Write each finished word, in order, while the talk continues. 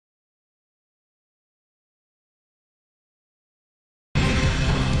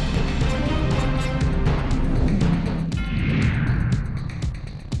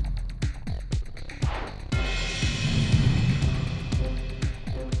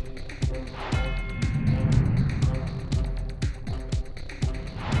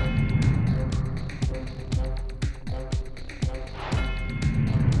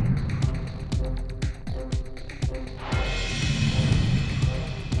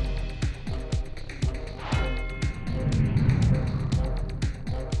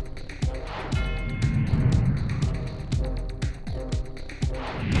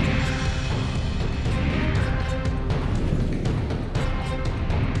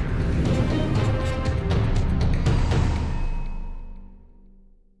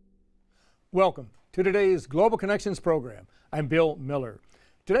Welcome to today's Global Connections program. I'm Bill Miller.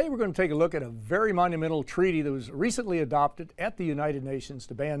 Today we're going to take a look at a very monumental treaty that was recently adopted at the United Nations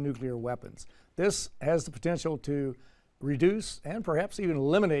to ban nuclear weapons. This has the potential to reduce and perhaps even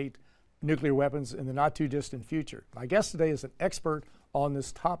eliminate nuclear weapons in the not too distant future. My guest today is an expert on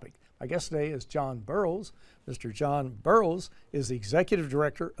this topic. My guest today is John Burroughs. Mr. John Burroughs is the Executive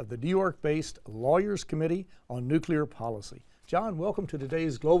Director of the New York-based Lawyers Committee on Nuclear Policy. John, welcome to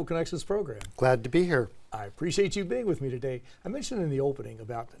today's Global Connections program. Glad to be here. I appreciate you being with me today. I mentioned in the opening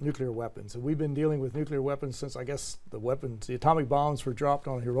about nuclear weapons, and we've been dealing with nuclear weapons since, I guess, the atomic bombs were dropped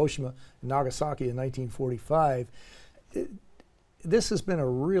on Hiroshima and Nagasaki in 1945. This has been a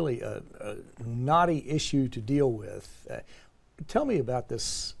really knotty issue to deal with. Tell me about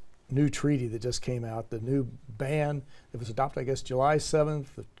this new treaty that just came out, the new ban that was adopted, I guess, July 7th,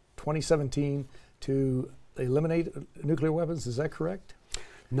 2017, to eliminate nuclear weapons. Is that correct?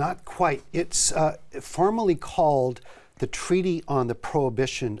 Not quite. It's formally called the Treaty on the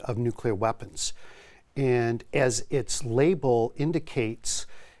Prohibition of Nuclear Weapons. And as its label indicates,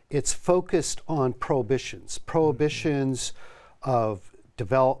 it's focused on prohibitions. Prohibitions of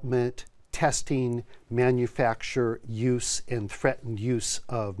development, testing, manufacture, use, and threatened use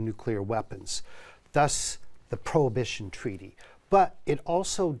of nuclear weapons. Thus, the Prohibition Treaty. But it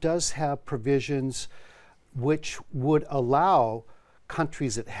also does have provisions which would allow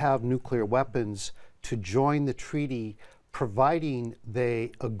countries that have nuclear weapons to join the treaty, providing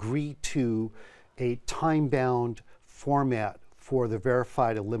they agree to a time-bound format for the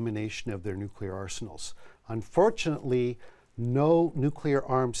verified elimination of their nuclear arsenals. Unfortunately, no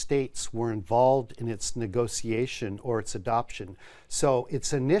nuclear-armed states were involved in its negotiation or its adoption. So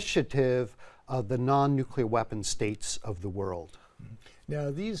it's an initiative of the non-nuclear weapon states of the world.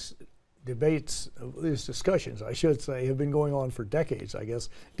 Now, these debates, these discussions, I should say, have been going on for decades, I guess,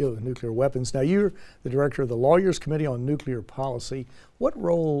 dealing with nuclear weapons. Now, you're the director of the Lawyers Committee on Nuclear Policy. What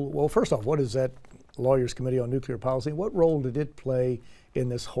role, well, first off, what is that Lawyers Committee on Nuclear Policy? What role did it play in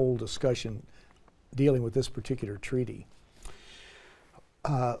this whole discussion dealing with this particular treaty?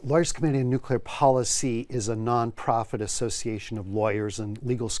 Lawyers Committee on Nuclear Policy is a nonprofit association of lawyers and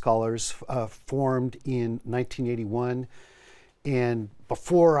legal scholars formed in 1981. And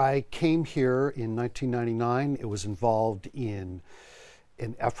before I came here in 1999, it was involved in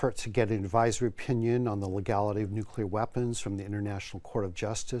an effort to get an advisory opinion on the legality of nuclear weapons from the International Court of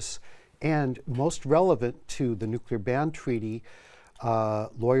Justice. And most relevant to the Nuclear Ban Treaty,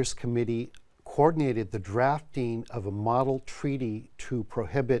 Lawyers Committee coordinated the drafting of a model treaty to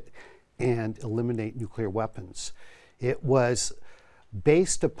prohibit and eliminate nuclear weapons. It was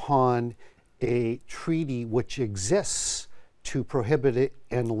based upon a treaty which exists to prohibit it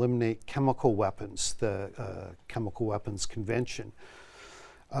and eliminate chemical weapons, the Chemical Weapons Convention.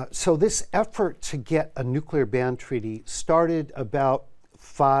 So this effort to get a nuclear ban treaty started about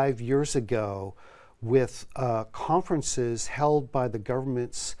 5 years ago with conferences held by the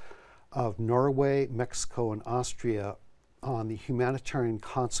governments of Norway, Mexico, and Austria on the humanitarian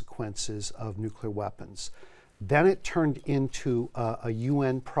consequences of nuclear weapons. Then it turned into a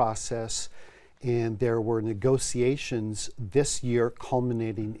UN process, and there were negotiations this year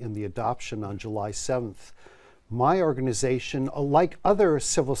culminating in the adoption on July 7th. My organization, like other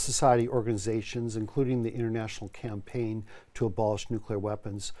civil society organizations, including the International Campaign to Abolish Nuclear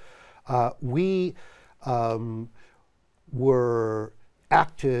Weapons, we were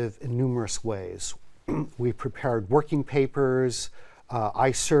active in numerous ways. We prepared working papers.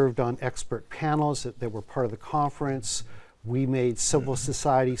 I served on expert panels that were part of the conference. We made civil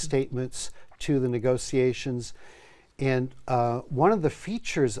society statements to the negotiations. And one of the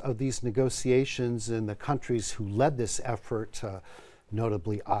features of these negotiations in the countries who led this effort,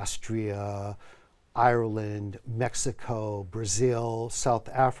 notably Austria, Ireland, Mexico, Brazil, South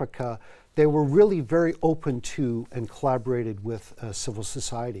Africa, they were really very open to and collaborated with civil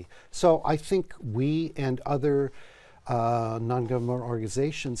society. So I think we and other non-governmental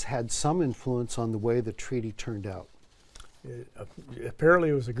organizations had some influence on the way the treaty turned out. Apparently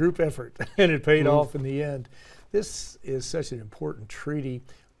it was a group effort and it paid off in the end. This is such an important treaty.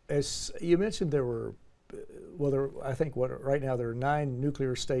 As you mentioned, there were, I think right now there are 9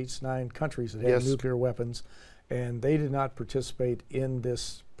 nuclear states, 9 countries that have nuclear weapons, and they did not participate in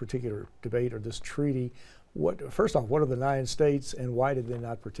this particular debate or this treaty. First off, what are the 9 states and why did they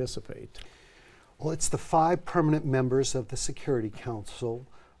not participate? Well, it's the 5 permanent members of the Security Council,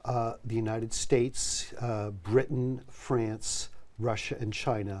 the United States, Britain, France, Russia, and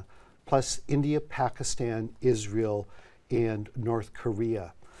China, plus India, Pakistan, Israel, and North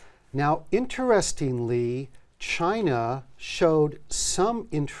Korea. Now, interestingly, China showed some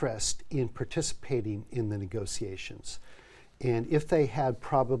interest in participating in the negotiations. And if they had,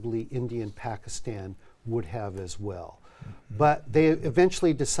 probably India and Pakistan would have as well. But they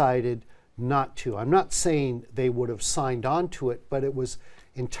eventually decided not to. I'm not saying they would have signed on to it, but it was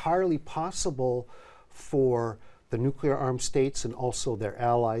entirely possible for the nuclear armed states and also their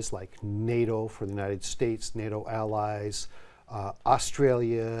allies like NATO for the United States, NATO allies,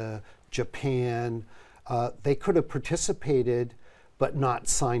 Australia, Japan, they could have participated but not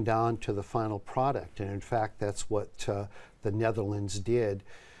signed on to the final product. And in fact, that's what the Netherlands did.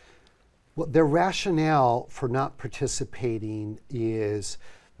 Well, their rationale for not participating is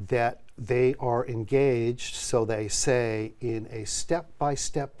that they are engaged, so they say, in a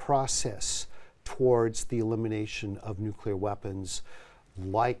step-by-step process towards the elimination of nuclear weapons,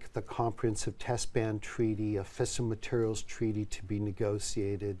 like the Comprehensive Test Ban Treaty, a fissile materials treaty to be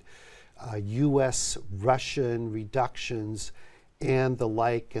negotiated, U.S.-Russian reductions, and the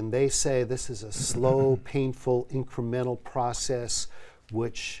like. And they say this is a slow, painful, incremental process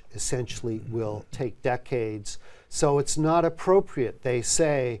which essentially will take decades. So it's not appropriate, they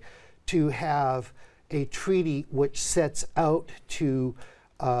say, to have a treaty which sets out to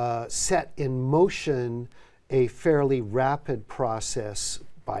set in motion a fairly rapid process,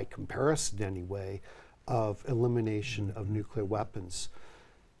 by comparison anyway, of elimination of nuclear weapons.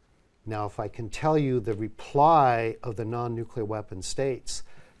 Now, if I can tell you the reply of the non-nuclear weapon states,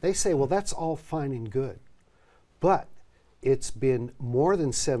 they say, well, that's all fine and good, but it's been more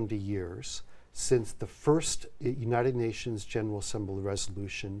than 70 years since the first United Nations General Assembly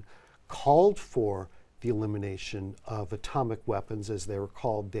resolution called for the elimination of atomic weapons, as they were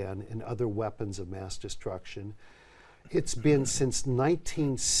called then, and other weapons of mass destruction. It's been since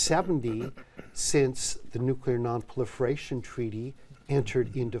 1970 since the Nuclear Non-Proliferation Treaty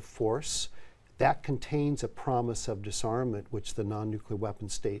entered into force. That contains a promise of disarmament, which the non-nuclear weapon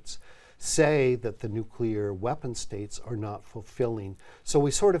states say that the nuclear weapon states are not fulfilling. So we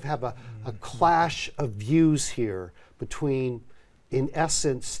sort of have a clash of views here between, in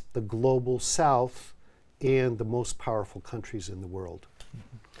essence, the global south and the most powerful countries in the world.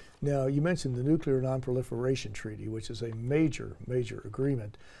 Now, you mentioned the Nuclear Non-Proliferation Treaty, which is a major, major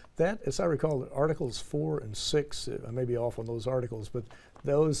agreement. That, as I recall, Articles 4 and 6, I may be off on those articles, but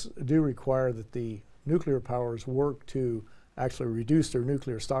those do require that the nuclear powers work to actually reduce their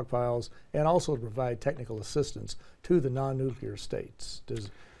nuclear stockpiles and also to provide technical assistance to the non-nuclear states.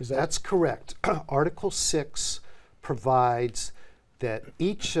 That's correct. Article 6 provides that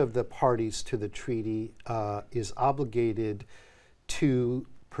each of the parties to the treaty is obligated to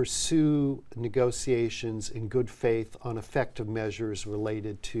pursue negotiations in good faith on effective measures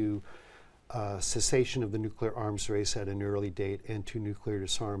related to cessation of the nuclear arms race at an early date and to nuclear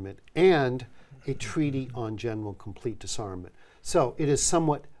disarmament, and a treaty on general complete disarmament. So it is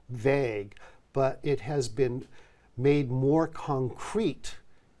somewhat vague, but it has been made more concrete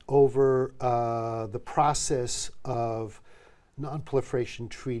over the process of non-proliferation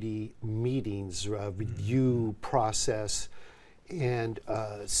treaty meetings, review process. And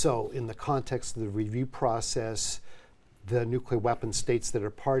so in the context of the review process, the nuclear weapon states that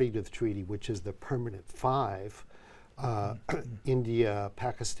are party to the treaty, which is the permanent five, India,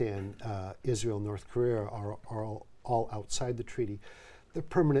 Pakistan, Israel, North Korea are all outside the treaty. The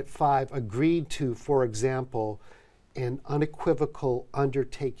permanent five agreed to, for example, an unequivocal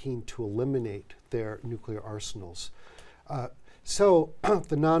undertaking to eliminate their nuclear arsenals. So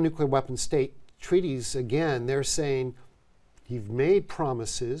the non-nuclear weapon state treaties, again, they're saying, you've made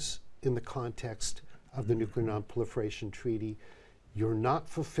promises in the context of the Nuclear Non-Proliferation Treaty. You're not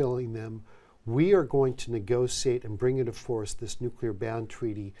fulfilling them. We are going to negotiate and bring into force this nuclear ban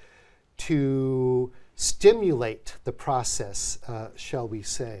treaty to stimulate the process, shall we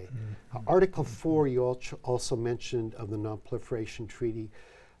say. Article 4, you also mentioned, of the Non-Proliferation Treaty,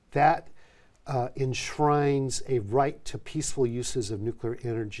 that enshrines a right to peaceful uses of nuclear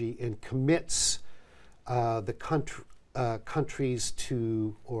energy and commits the countries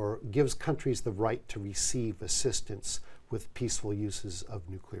to, or gives countries the right to receive assistance with peaceful uses of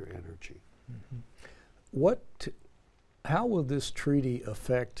nuclear energy. How will this treaty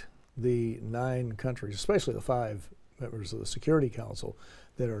affect the 9 countries, especially the 5 members of the Security Council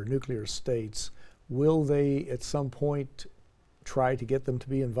that are nuclear states? Will they at some point try to get them to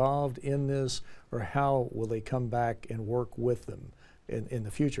be involved in this, or how will they come back and work with them in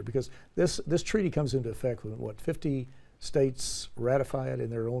the future? Because this treaty comes into effect when, what, 50 states ratify it in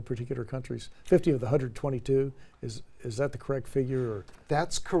their own particular countries? 50 of the 122, is that the correct figure? Or?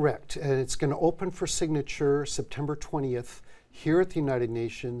 That's correct, and it's going to open for signature September 20th here at the United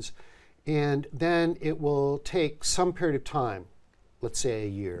Nations, And then it will take some period of time, let's say a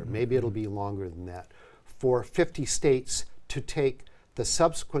year, maybe it'll be longer than that, for 50 states to take the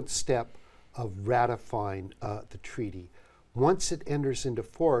subsequent step of ratifying the treaty. Once it enters into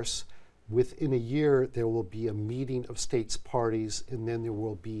force, within a year there will be a meeting of states parties, and then there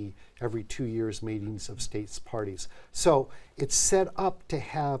will be every 2 years meetings of states parties. So it's set up to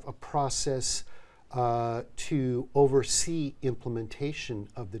have a process to oversee implementation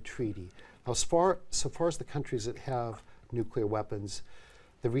of the treaty. Now, so far as the countries that have nuclear weapons,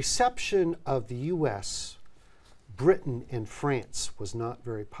 the reception of the US, Britain, and France was not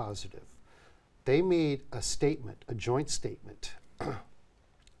very positive. They made a statement, a joint statement.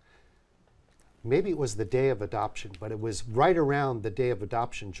 Maybe it was the day of adoption, but it was right around the day of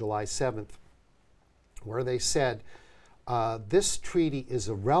adoption, July 7th, where they said, this treaty is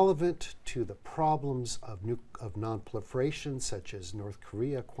irrelevant to the problems of non-proliferation, such as North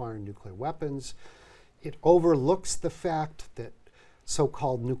Korea acquiring nuclear weapons. It overlooks the fact that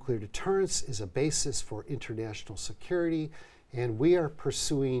so-called nuclear deterrence is a basis for international security, and we are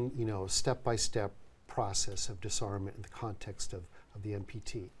pursuing, a step-by-step process of disarmament in the context of the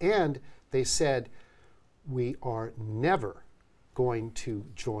NPT. And they said, we are never going to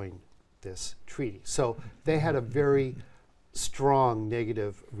join this treaty. So they had a very strong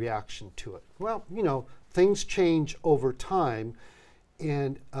negative reaction to it. Well, things change over time,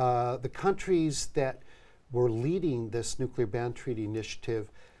 and the countries that were leading this nuclear ban treaty initiative,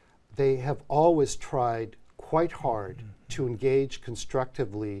 they have always tried quite hard to engage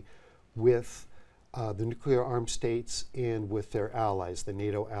constructively with the nuclear armed states and with their allies, the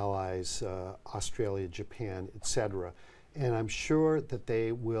NATO allies, Australia, Japan, etc. And I'm sure that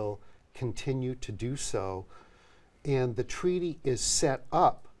they will continue to do so. And the treaty is set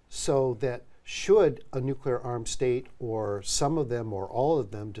up so that should a nuclear armed state, or some of them or all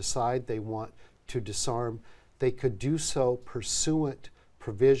of them, decide they want to disarm, they could do so pursuant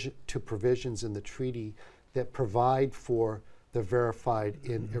to provisions in the treaty that provide for the verified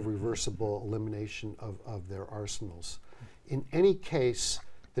and irreversible elimination of their arsenals. In any case,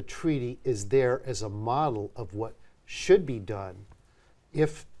 the treaty is there as a model of what should be done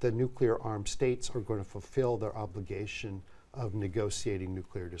if the nuclear armed states are going to fulfill their obligation of negotiating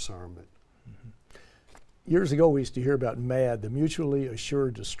nuclear disarmament. Years ago, we used to hear about MAD, the mutually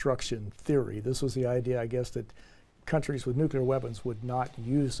assured destruction theory. This was the idea, I guess, that countries with nuclear weapons would not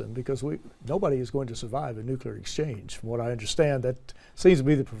use them because nobody is going to survive a nuclear exchange. From what I understand, that seems to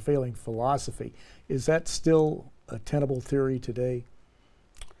be the prevailing philosophy. Is that still a tenable theory today?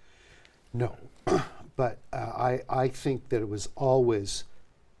 No, but I think that it was always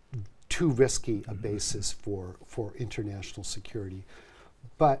too risky a basis for international security.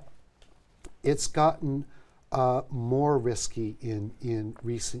 But it's gotten more risky in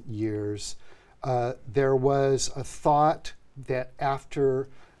recent years. There was a thought that after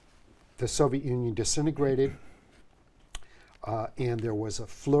the Soviet Union disintegrated and there was a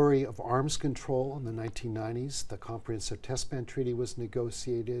flurry of arms control in the 1990s, the Comprehensive Test Ban Treaty was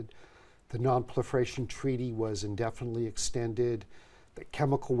negotiated, the Non-Proliferation Treaty was indefinitely extended, the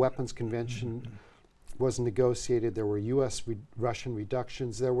Chemical Weapons Convention was negotiated, there were US-Russian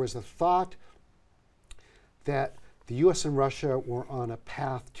reductions. There was a thought that the US and Russia were on a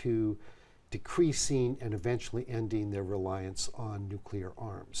path to decreasing and eventually ending their reliance on nuclear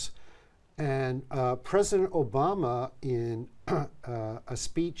arms. And President Obama, in a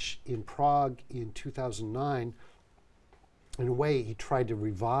speech in Prague in 2009, in a way, he tried to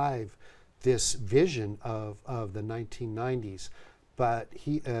revive this vision of the 1990s, but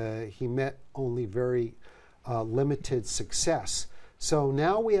he met only very limited success. So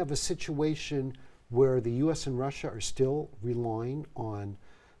now we have a situation where the US and Russia are still relying on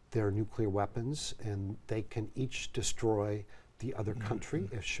their nuclear weapons, and they can each destroy the other country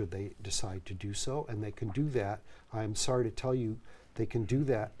if should they decide to do so, and they can do that, I'm sorry to tell you, they can do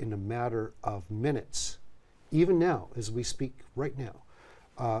that in a matter of minutes, even now as we speak right now.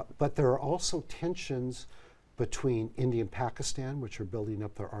 But there are also tensions between India and Pakistan, which are building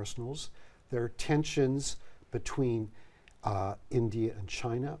up their arsenals. There are tensions between India and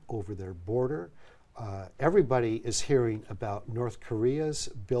China over their border. Everybody is hearing about North Korea's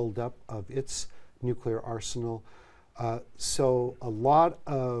buildup of its nuclear arsenal. So a lot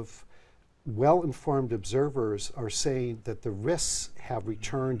of well-informed observers are saying that the risks have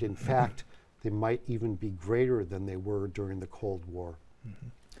returned. In fact, they might even be greater than they were during the Cold War.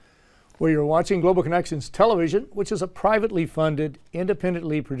 Well, you're watching Global Connections Television, which is a privately funded,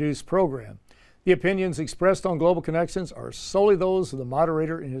 independently produced program. The opinions expressed on Global Connections are solely those of the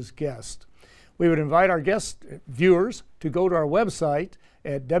moderator and his guest. We would invite our guest viewers to go to our website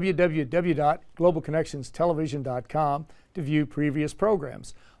at www.globalconnectionstelevision.com to view previous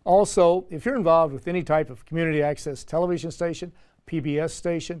programs. Also, if you're involved with any type of community access television station, PBS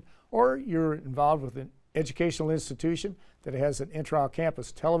station, or you're involved with an educational institution that has an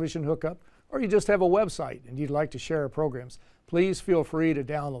intra-campus television hookup, or you just have a website and you'd like to share our programs, please feel free to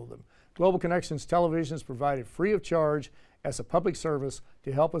download them. Global Connections Television is provided free of charge as a public service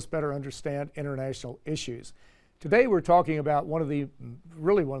to help us better understand international issues. Today we're talking about one of the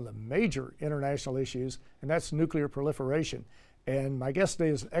major international issues, and that's nuclear proliferation. And my guest today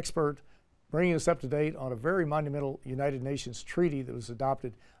is an expert bringing us up to date on a very monumental United Nations treaty that was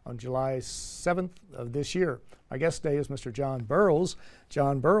adopted on July 7th of this year. My guest today is Mr. John Burroughs.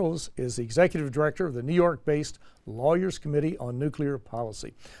 John Burroughs is the Executive Director of the New York-based Lawyers Committee on Nuclear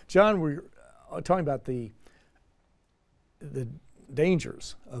Policy. John, we're talking about the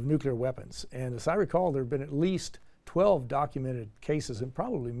dangers of nuclear weapons. And as I recall, there have been at least 12 documented cases, and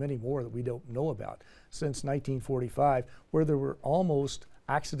probably many more that we don't know about, since 1945, where there were almost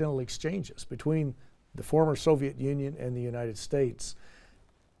accidental exchanges between the former Soviet Union and the United States.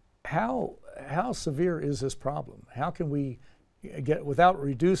 How severe is this problem? How can we get, without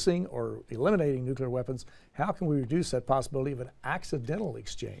reducing or eliminating nuclear weapons, how can we reduce that possibility of an accidental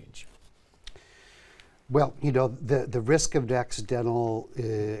exchange? Well, you know, the risk of an accidental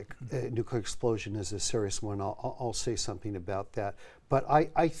nuclear explosion is a serious one. I'll say something about that. But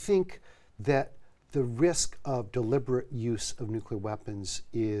I think that the risk of deliberate use of nuclear weapons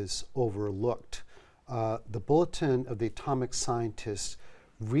is overlooked. The Bulletin of the Atomic Scientists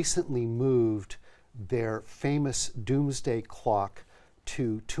recently moved their famous doomsday clock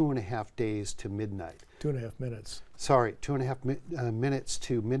to 2.5 days to midnight. 2.5 minutes. Sorry, 2.5 minutes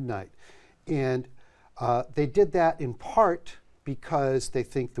to midnight. And they did that in part because they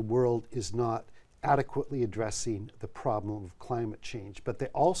think the world is not adequately addressing the problem of climate change. But they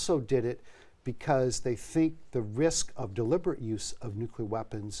also did it because they think the risk of deliberate use of nuclear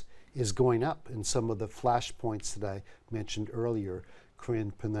weapons is going up in some of the flashpoints that I mentioned earlier: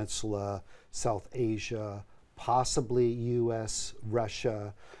 Korean Peninsula, South Asia, possibly US,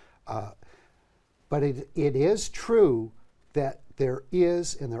 Russia. But it is true that there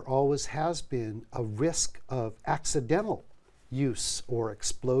is, and there always has been, a risk of accidental use or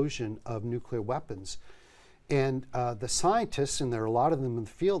explosion of nuclear weapons. And the scientists, and there are a lot of them in the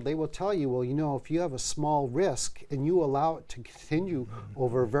field, they will tell you, well, you know, if you have a small risk and you allow it to continue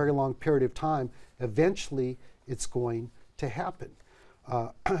over a very long period of time, eventually it's going to happen.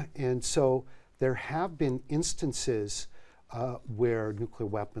 And so there have been instances where nuclear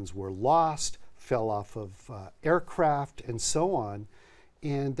weapons were lost, fell off of aircraft, and so on.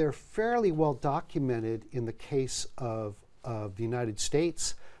 And they're fairly well documented in the case of the United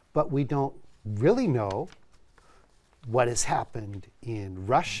States, but we don't really know what has happened in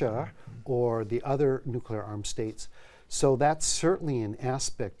Russia or the other nuclear armed states. So that's certainly an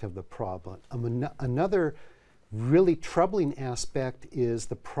aspect of the problem. Another really troubling aspect is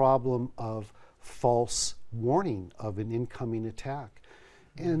the problem of false warning of an incoming attack.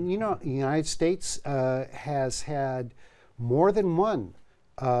 And you know, the United States has had more than one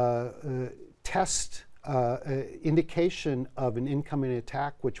test indication of an incoming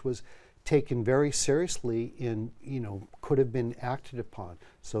attack, which was taken very seriously and, you know, could have been acted upon.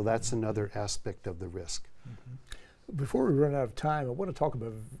 So that's another aspect of the risk. Before we run out of time, I want to talk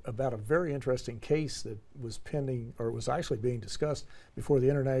about a very interesting case that was pending, or was actually being discussed before the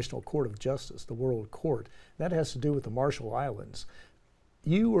International Court of Justice, the World Court. That has to do with the Marshall Islands.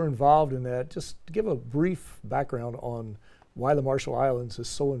 You were involved in that. Just give a brief background on why the Marshall Islands is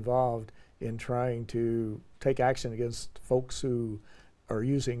so involved in trying to take action against folks who are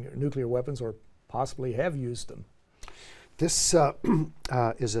using nuclear weapons or possibly have used them. This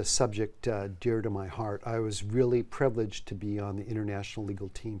is a subject dear to my heart. I was really privileged to be on the international legal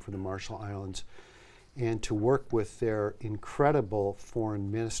team for the Marshall Islands and to work with their incredible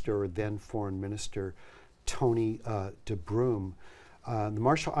foreign minister, or then foreign minister, Tony DeBruym. The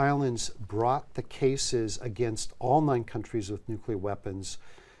Marshall Islands brought the cases against all 9 countries with nuclear weapons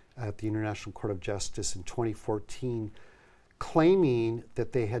at the International Court of Justice in 2014, claiming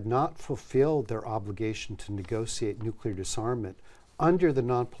that they had not fulfilled their obligation to negotiate nuclear disarmament under the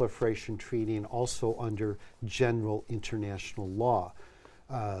Non-Proliferation Treaty and also under general international law.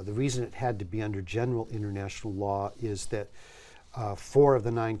 The reason it had to be under general international law is that 4 of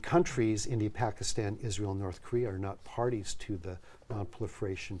the 9 countries, India, Pakistan, Israel, and North Korea, are not parties to the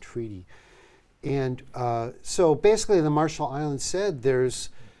Non-Proliferation Treaty. And so basically the Marshall Islands said there's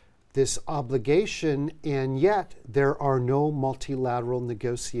this obligation, and yet there are no multilateral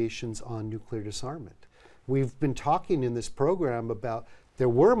negotiations on nuclear disarmament. We've been talking in this program about There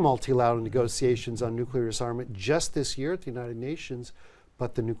were multilateral negotiations on nuclear disarmament just this year at the United Nations,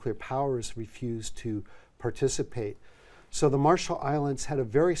 but the nuclear powers refused to participate. So the Marshall Islands had a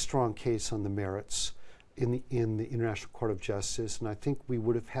very strong case on the merits in the International Court of Justice, and I think we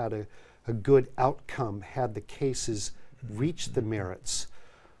would have had a good outcome had the cases reached the merits.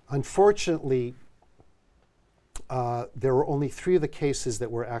 Unfortunately, there were only 3 of the cases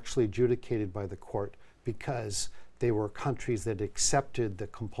that were actually adjudicated by the court because they were countries that accepted the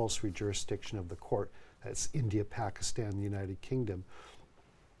compulsory jurisdiction of the court. That's India, Pakistan, the United Kingdom.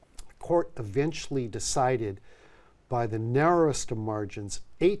 The court eventually decided by the narrowest of margins,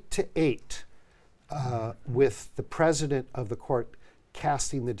 8-8, with the president of the court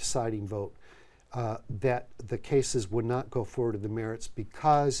casting the deciding vote, that the cases would not go forward to the merits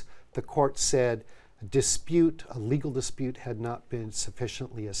because the court said a legal dispute had not been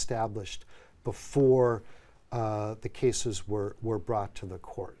sufficiently established before the cases were brought to the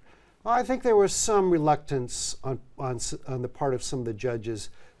court. I think there was some reluctance on the part of some of the judges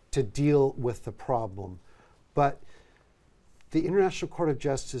to deal with the problem, but the International Court of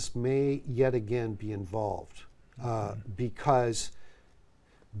Justice may yet again be involved because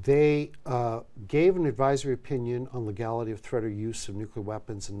they gave an advisory opinion on legality of threat or use of nuclear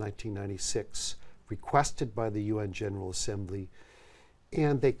weapons in 1996, requested by the UN General Assembly,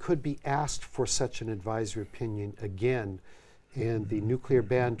 and they could be asked for such an advisory opinion again, and the Nuclear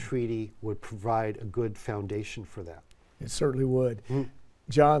Ban Treaty would provide a good foundation for that. It certainly would.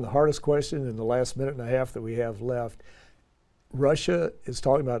 John, the hardest question in the last minute and a half that we have left, Russia is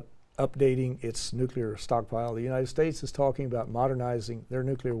talking about updating its nuclear stockpile. The United States is talking about modernizing their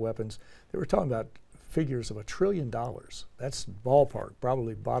nuclear weapons. They were talking about figures of $1 trillion. That's ballpark,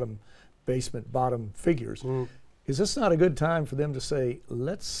 probably bottom figures. Is this not a good time for them to say,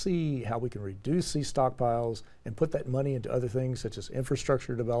 let's see how we can reduce these stockpiles and put that money into other things such as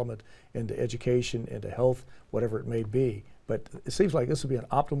infrastructure development, into education, into health, whatever it may be? But it seems like this would be an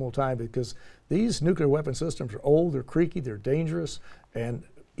optimal time because these nuclear weapon systems are old, they're creaky, they're dangerous, and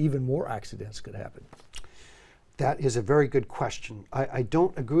even more accidents could happen. That is a very good question. I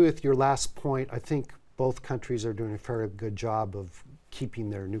don't agree with your last point. I think both countries are doing a fairly good job of keeping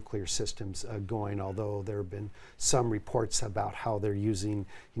their nuclear systems going, although there have been some reports about how they're using,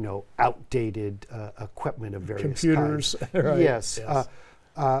 outdated equipment of various computers, kinds. Right. Yes,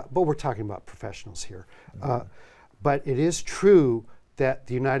 but we're talking about professionals here. But it is true that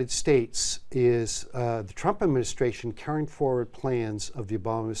the United States is, the Trump administration carrying forward plans of the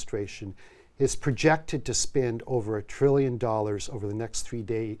Obama administration is projected to spend over $1 trillion over the next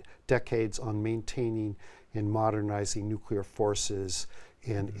 3 decades on maintaining and modernizing nuclear forces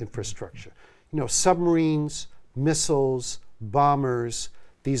and infrastructure. Submarines, missiles, bombers,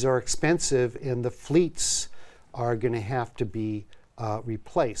 these are expensive and the fleets are going to have to be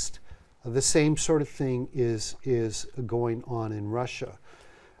replaced. The same sort of thing is going on in Russia.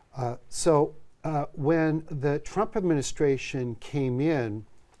 So when the Trump administration came in,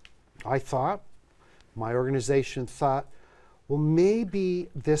 my organization thought, well, maybe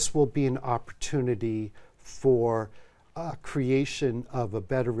this will be an opportunity for creation of a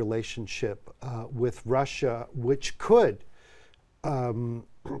better relationship with Russia, which could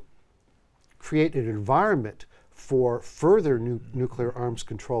create an environment for further nuclear arms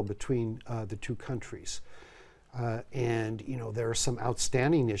control between the two countries. And there are some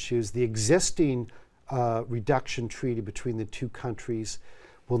outstanding issues. The existing reduction treaty between the two countries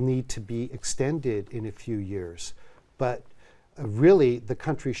will need to be extended in a few years. But really, the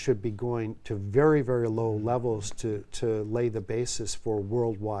country should be going to very, very low levels to lay the basis for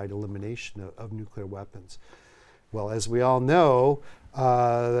worldwide elimination of nuclear weapons. Well, as we all know,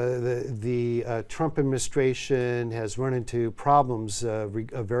 the Trump administration has run into problems of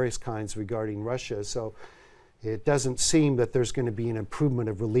various kinds regarding Russia. So it doesn't seem that there's going to be an improvement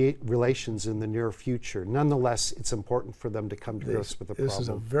of relations in the near future. Nonetheless, it's important for them to come to grips with the problem. This is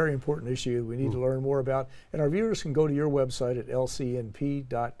a very important issue we need to learn more about. And our viewers can go to your website at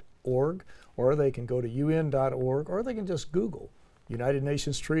lcnp.org, or they can go to un.org, or they can just Google United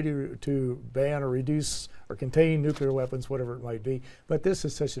Nations Treaty to ban or reduce or contain nuclear weapons, whatever it might be. But this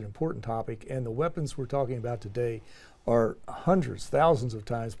is such an important topic, and the weapons we're talking about today are hundreds, thousands of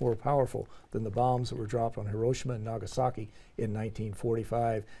times more powerful than the bombs that were dropped on Hiroshima and Nagasaki in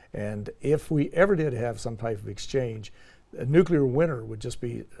 1945. And if we ever did have some type of exchange, a nuclear winter would just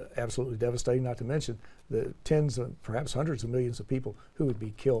be absolutely devastating, not to mention the tens of perhaps hundreds of millions of people who would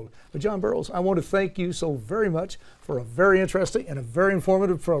be killed. But John Burroughs, I want to thank you so very much for a very interesting and a very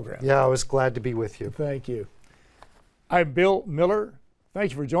informative program. Yeah, I was glad to be with you. Thank you. I'm Bill Miller.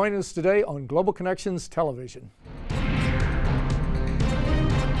 Thank you for joining us today on Global Connections Television.